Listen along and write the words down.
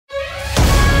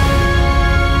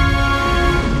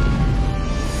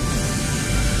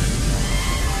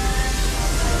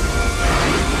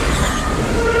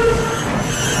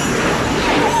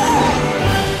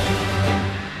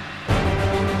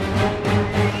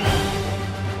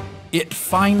It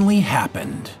finally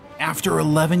happened. After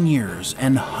 11 years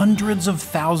and hundreds of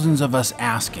thousands of us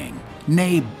asking,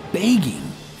 nay begging,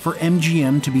 for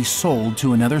MGM to be sold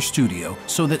to another studio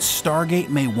so that Stargate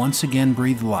may once again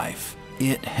breathe life,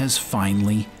 it has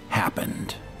finally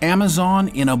happened. Amazon,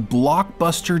 in a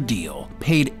blockbuster deal,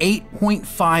 paid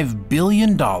 $8.5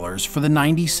 billion for the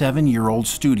 97-year-old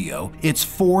studio, its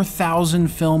 4,000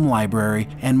 film library,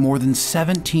 and more than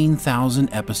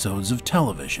 17,000 episodes of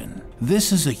television.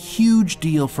 This is a huge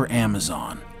deal for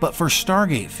Amazon, but for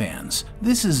Stargate fans,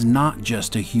 this is not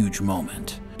just a huge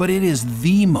moment, but it is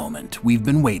the moment we've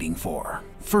been waiting for.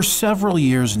 For several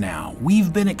years now,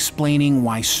 we've been explaining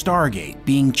why Stargate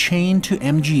being chained to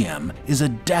MGM is a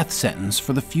death sentence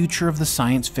for the future of the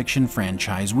science fiction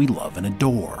franchise we love and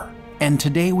adore. And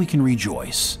today we can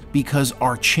rejoice, because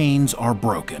our chains are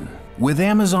broken. With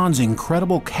Amazon's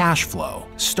incredible cash flow,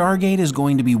 Stargate is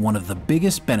going to be one of the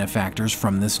biggest benefactors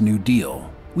from this new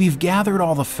deal. We've gathered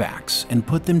all the facts and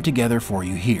put them together for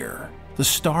you here. The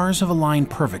stars have aligned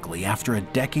perfectly after a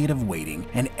decade of waiting,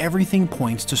 and everything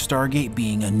points to Stargate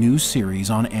being a new series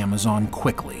on Amazon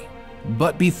quickly.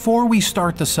 But before we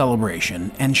start the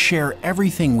celebration and share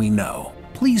everything we know,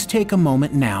 please take a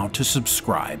moment now to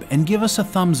subscribe and give us a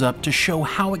thumbs up to show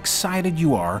how excited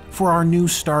you are for our new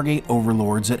Stargate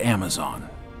overlords at Amazon.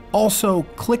 Also,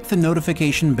 click the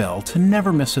notification bell to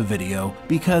never miss a video,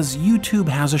 because YouTube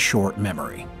has a short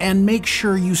memory. And make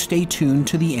sure you stay tuned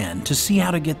to the end to see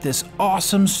how to get this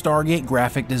awesome Stargate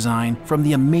graphic design from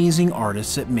the amazing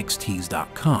artists at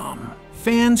mixtease.com.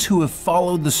 Fans who have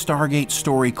followed the Stargate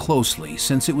story closely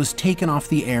since it was taken off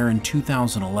the air in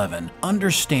 2011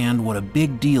 understand what a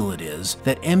big deal it is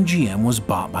that MGM was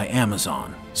bought by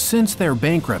Amazon. Since their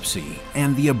bankruptcy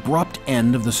and the abrupt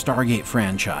end of the Stargate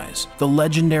franchise, the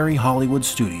legendary Hollywood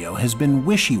studio has been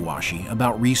wishy-washy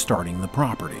about restarting the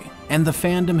property, and the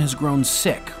fandom has grown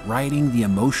sick riding the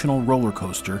emotional roller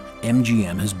coaster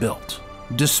MGM has built.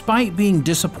 Despite being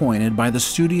disappointed by the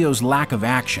studio's lack of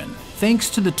action, thanks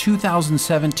to the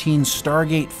 2017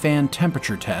 Stargate fan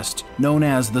temperature test known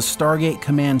as the Stargate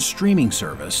Command streaming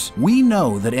service, we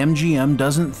know that MGM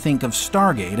doesn't think of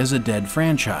Stargate as a dead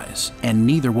franchise, and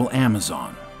neither will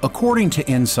Amazon. According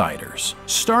to insiders,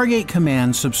 Stargate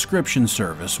Command subscription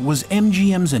service was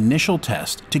MGM's initial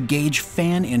test to gauge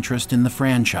fan interest in the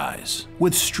franchise.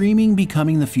 With streaming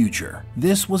becoming the future,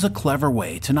 this was a clever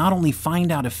way to not only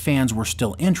find out if fans were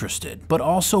still interested, but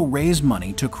also raise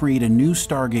money to create a new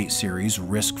Stargate series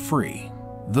risk-free.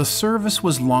 The service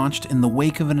was launched in the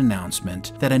wake of an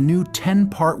announcement that a new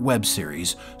 10-part web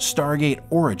series, Stargate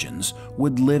Origins,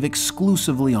 would live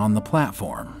exclusively on the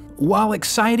platform. While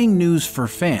exciting news for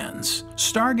fans,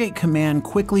 Stargate Command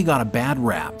quickly got a bad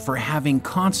rap for having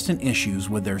constant issues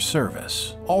with their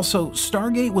service. Also,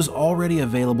 Stargate was already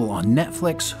available on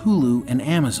Netflix, Hulu, and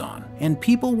Amazon, and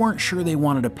people weren't sure they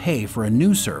wanted to pay for a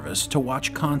new service to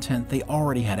watch content they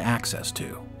already had access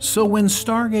to. So when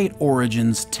Stargate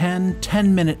Origins' 10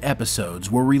 10-minute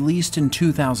episodes were released in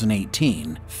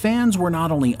 2018, fans were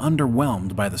not only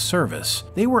underwhelmed by the service,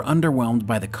 they were underwhelmed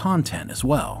by the content as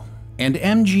well. And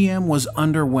MGM was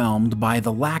underwhelmed by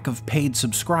the lack of paid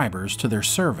subscribers to their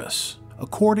service.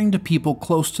 According to people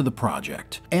close to the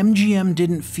project, MGM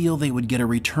didn't feel they would get a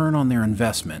return on their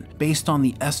investment based on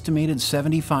the estimated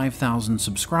 75,000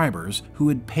 subscribers who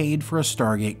had paid for a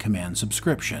Stargate Command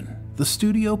subscription. The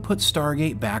studio put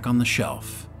Stargate back on the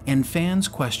shelf, and fans'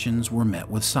 questions were met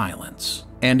with silence.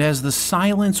 And as the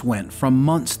silence went from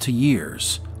months to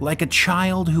years, like a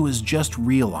child who has just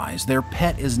realized their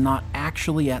pet is not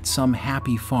actually at some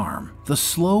happy farm, the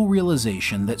slow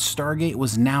realization that Stargate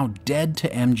was now dead to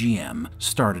MGM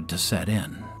started to set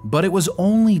in. But it was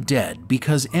only dead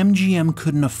because MGM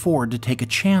couldn't afford to take a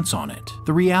chance on it.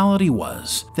 The reality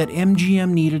was that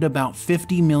MGM needed about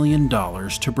 $50 million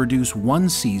to produce one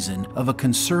season of a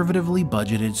conservatively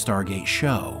budgeted Stargate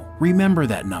show. Remember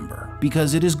that number,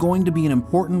 because it is going to be an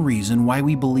important reason why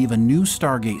we believe a new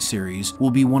Stargate series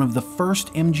will be one of the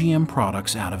first MGM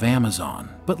products out of Amazon.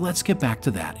 But let's get back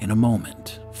to that in a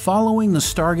moment. Following the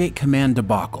Stargate Command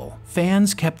debacle,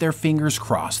 fans kept their fingers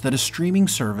crossed that a streaming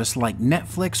service like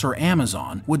Netflix or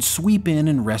Amazon would sweep in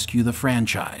and rescue the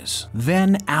franchise.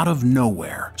 Then, out of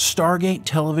nowhere, Stargate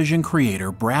television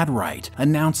creator Brad Wright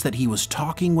announced that he was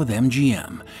talking with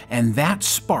MGM, and that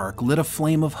spark lit a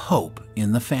flame of hope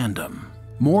in the fandom.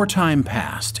 More time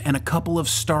passed, and a couple of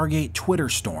Stargate Twitter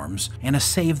storms and a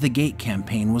Save the Gate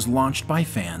campaign was launched by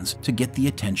fans to get the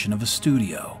attention of a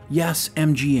studio. Yes,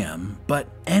 MGM, but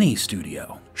any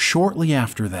studio. Shortly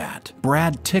after that,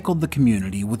 Brad tickled the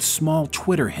community with small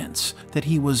Twitter hints that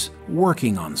he was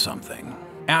working on something.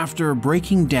 After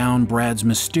breaking down Brad's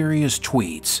mysterious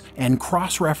tweets and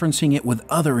cross-referencing it with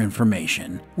other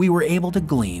information, we were able to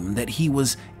glean that he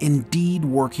was indeed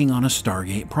working on a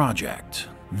Stargate project.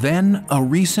 Then, a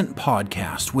recent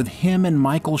podcast with him and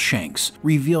Michael Shanks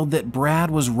revealed that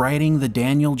Brad was writing the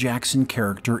Daniel Jackson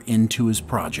character into his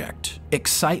project.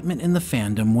 Excitement in the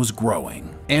fandom was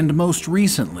growing. And most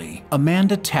recently,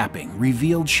 Amanda Tapping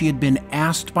revealed she had been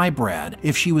asked by Brad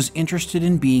if she was interested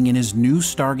in being in his new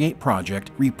Stargate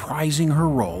project, reprising her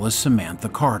role as Samantha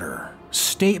Carter.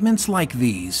 Statements like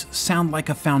these sound like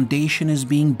a foundation is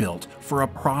being built for a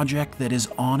project that is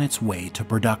on its way to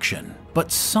production.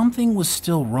 But something was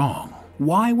still wrong.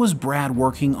 Why was Brad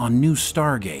working on new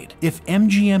Stargate if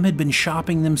MGM had been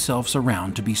shopping themselves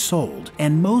around to be sold,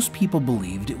 and most people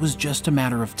believed it was just a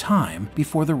matter of time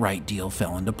before the right deal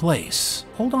fell into place?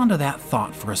 Hold on to that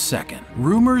thought for a second.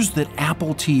 Rumors that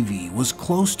Apple TV was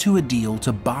close to a deal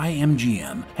to buy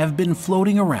MGM have been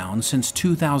floating around since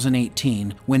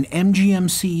 2018 when MGM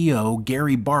CEO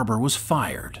Gary Barber was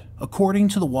fired. According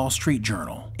to the Wall Street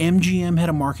Journal, MGM had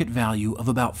a market value of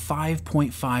about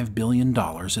 $5.5 billion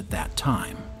at that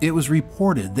time. It was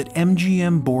reported that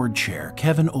MGM board chair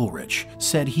Kevin Ulrich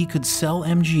said he could sell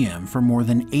MGM for more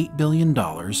than $8 billion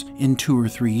in 2 or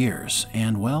 3 years,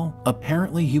 and well,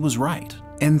 apparently he was right.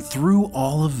 And through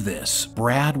all of this,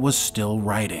 Brad was still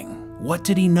writing. What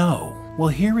did he know? Well,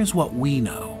 here is what we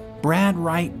know. Brad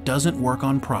Wright doesn't work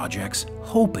on projects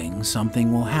hoping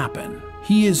something will happen.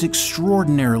 He is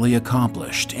extraordinarily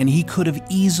accomplished, and he could have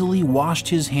easily washed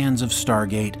his hands of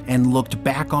Stargate and looked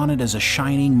back on it as a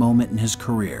shining moment in his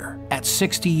career. At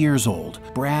 60 years old,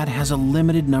 Brad has a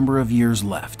limited number of years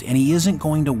left, and he isn't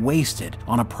going to waste it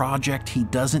on a project he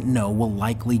doesn't know will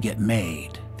likely get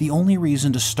made. The only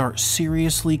reason to start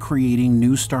seriously creating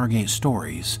new Stargate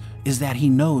stories is that he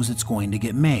knows it's going to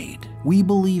get made. We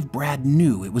believe Brad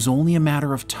knew it was only a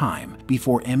matter of time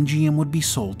before MGM would be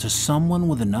sold to someone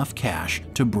with enough cash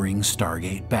to bring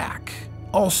Stargate back.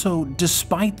 Also,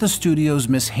 despite the studio's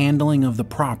mishandling of the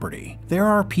property, there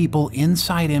are people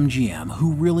inside MGM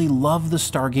who really love the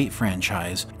Stargate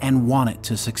franchise and want it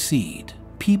to succeed.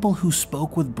 People who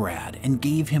spoke with Brad and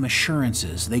gave him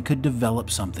assurances they could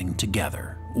develop something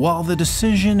together. While the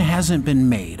decision hasn't been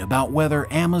made about whether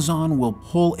Amazon will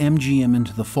pull MGM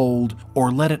into the fold or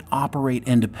let it operate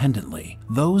independently,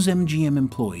 those MGM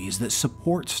employees that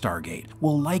support Stargate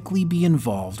will likely be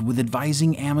involved with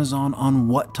advising Amazon on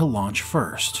what to launch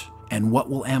first. And what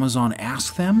will Amazon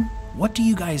ask them? What do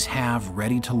you guys have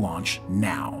ready to launch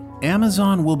now?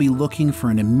 Amazon will be looking for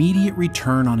an immediate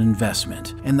return on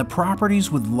investment, and the properties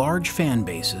with large fan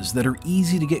bases that are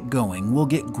easy to get going will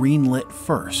get greenlit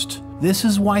first. This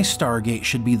is why Stargate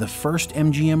should be the first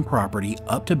MGM property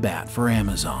up to bat for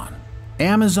Amazon.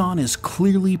 Amazon is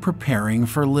clearly preparing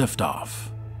for liftoff.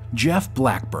 Jeff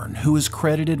Blackburn, who is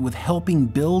credited with helping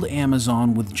build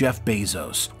Amazon with Jeff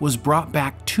Bezos, was brought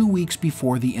back 2 weeks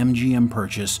before the MGM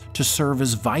purchase to serve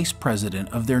as vice president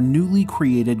of their newly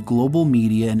created global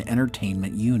media and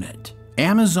entertainment unit.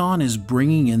 Amazon is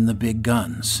bringing in the big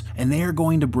guns, and they are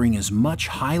going to bring as much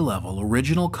high-level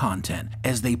original content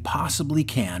as they possibly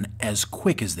can as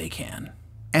quick as they can.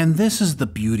 And this is the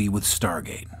beauty with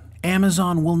Stargate.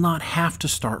 Amazon will not have to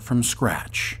start from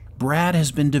scratch. Brad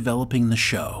has been developing the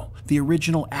show, the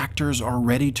original actors are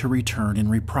ready to return and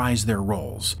reprise their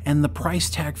roles, and the price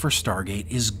tag for Stargate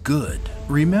is good.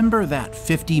 Remember that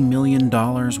 $50 million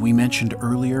we mentioned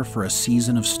earlier for a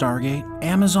season of Stargate?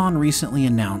 Amazon recently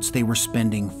announced they were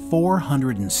spending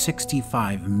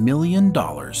 $465 million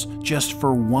just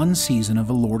for one season of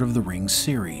a Lord of the Rings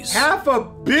series.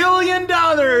 $500 million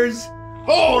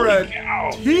for a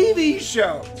TV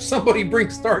show. Somebody bring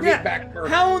Stargate back for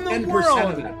how in the 10%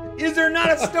 world of that. is there not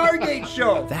a Stargate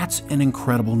show? That's an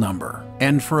incredible number.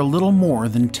 And for a little more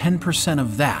than 10%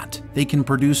 of that, they can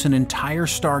produce an entire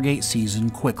Stargate season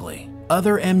quickly.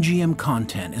 Other MGM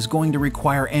content is going to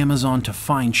require Amazon to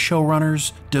find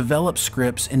showrunners, develop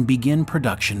scripts, and begin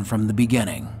production from the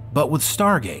beginning. But with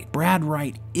Stargate, Brad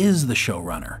Wright is the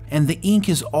showrunner, and the ink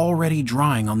is already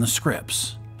drying on the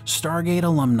scripts. Stargate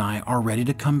alumni are ready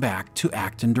to come back to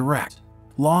act and direct.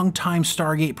 Longtime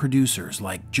Stargate producers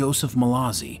like Joseph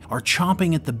Malazzi are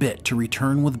chomping at the bit to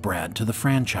return with Brad to the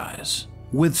franchise.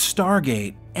 With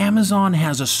Stargate, Amazon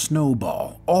has a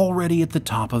snowball already at the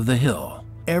top of the hill.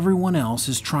 Everyone else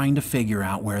is trying to figure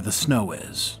out where the snow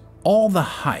is. All the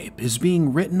hype is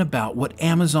being written about what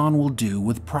Amazon will do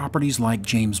with properties like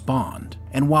James Bond.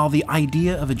 And while the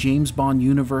idea of a James Bond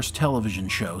universe television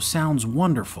show sounds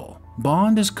wonderful,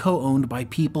 Bond is co-owned by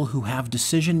people who have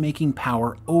decision-making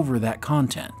power over that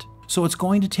content. so it's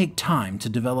going to take time to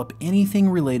develop anything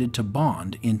related to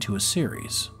Bond into a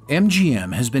series.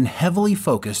 MGM has been heavily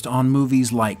focused on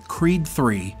movies like Creed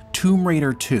 3, Tomb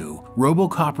Raider 2,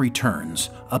 RoboCop Returns,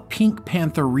 a Pink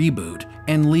Panther reboot,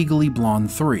 and Legally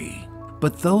Blonde 3.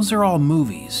 But those are all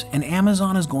movies, and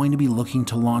Amazon is going to be looking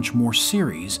to launch more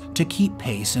series to keep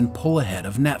pace and pull ahead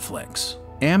of Netflix.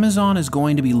 Amazon is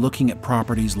going to be looking at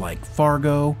properties like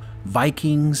Fargo,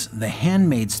 Vikings, The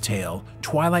Handmaid's Tale,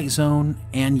 Twilight Zone,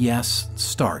 and yes,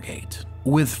 Stargate.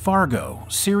 With Fargo,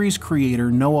 series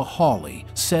creator Noah Hawley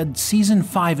said Season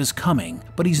 5 is coming,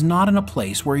 but he's not in a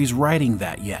place where he's writing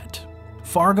that yet.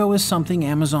 Fargo is something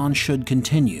Amazon should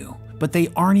continue, but they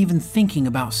aren't even thinking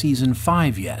about Season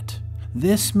 5 yet.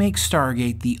 This makes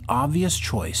Stargate the obvious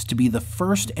choice to be the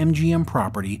first MGM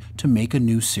property to make a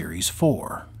new series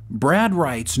for. Brad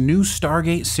Wright's new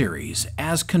Stargate series,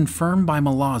 as confirmed by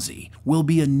Malazi, will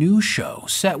be a new show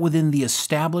set within the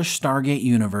established Stargate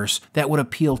universe that would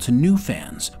appeal to new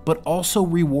fans, but also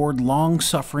reward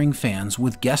long-suffering fans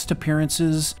with guest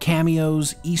appearances,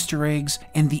 cameos, Easter eggs,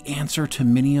 and the answer to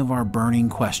many of our burning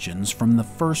questions from the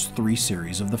first 3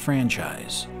 series of the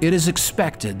franchise. It is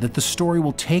expected that the story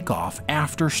will take off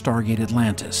after Stargate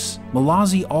Atlantis.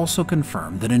 Malazi also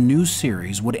confirmed that a new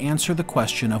series would answer the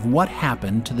question of what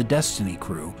happened to the Destiny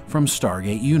crew from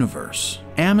Stargate Universe.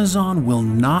 Amazon will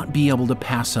not be able to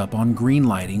pass up on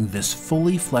greenlighting this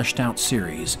fully fleshed out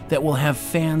series that will have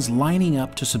fans lining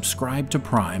up to subscribe to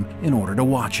Prime in order to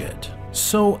watch it.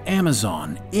 So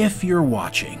Amazon, if you're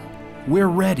watching, we're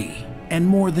ready. And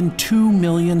more than 2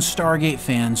 million Stargate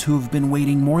fans who have been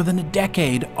waiting more than a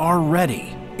decade are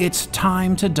ready. It's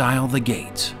time to dial the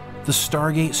gate. The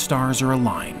Stargate stars are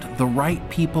aligned, the right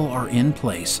people are in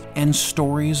place, and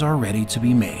stories are ready to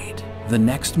be made. The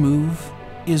next move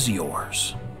is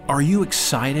yours. Are you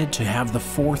excited to have the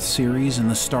 4th series in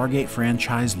the Stargate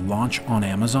franchise launch on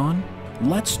Amazon?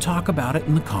 Let's talk about it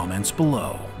in the comments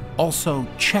below. Also,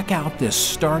 check out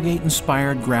this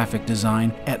Stargate-inspired graphic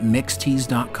design at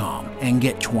mixtees.com and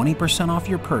get 20% off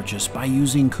your purchase by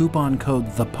using coupon code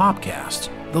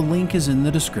THEPOPCAST. The link is in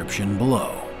the description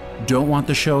below. Don't want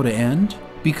the show to end?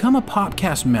 Become a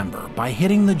Popcast member by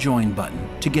hitting the join button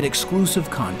to get exclusive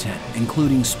content,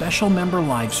 including special member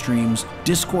live streams,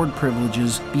 Discord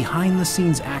privileges,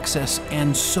 behind-the-scenes access,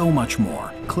 and so much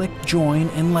more. Click join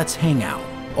and let's hang out.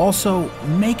 Also,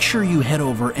 make sure you head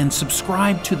over and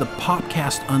subscribe to the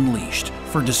Popcast Unleashed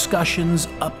for discussions,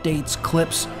 updates,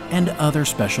 clips, and other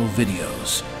special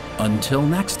videos. Until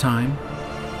next time.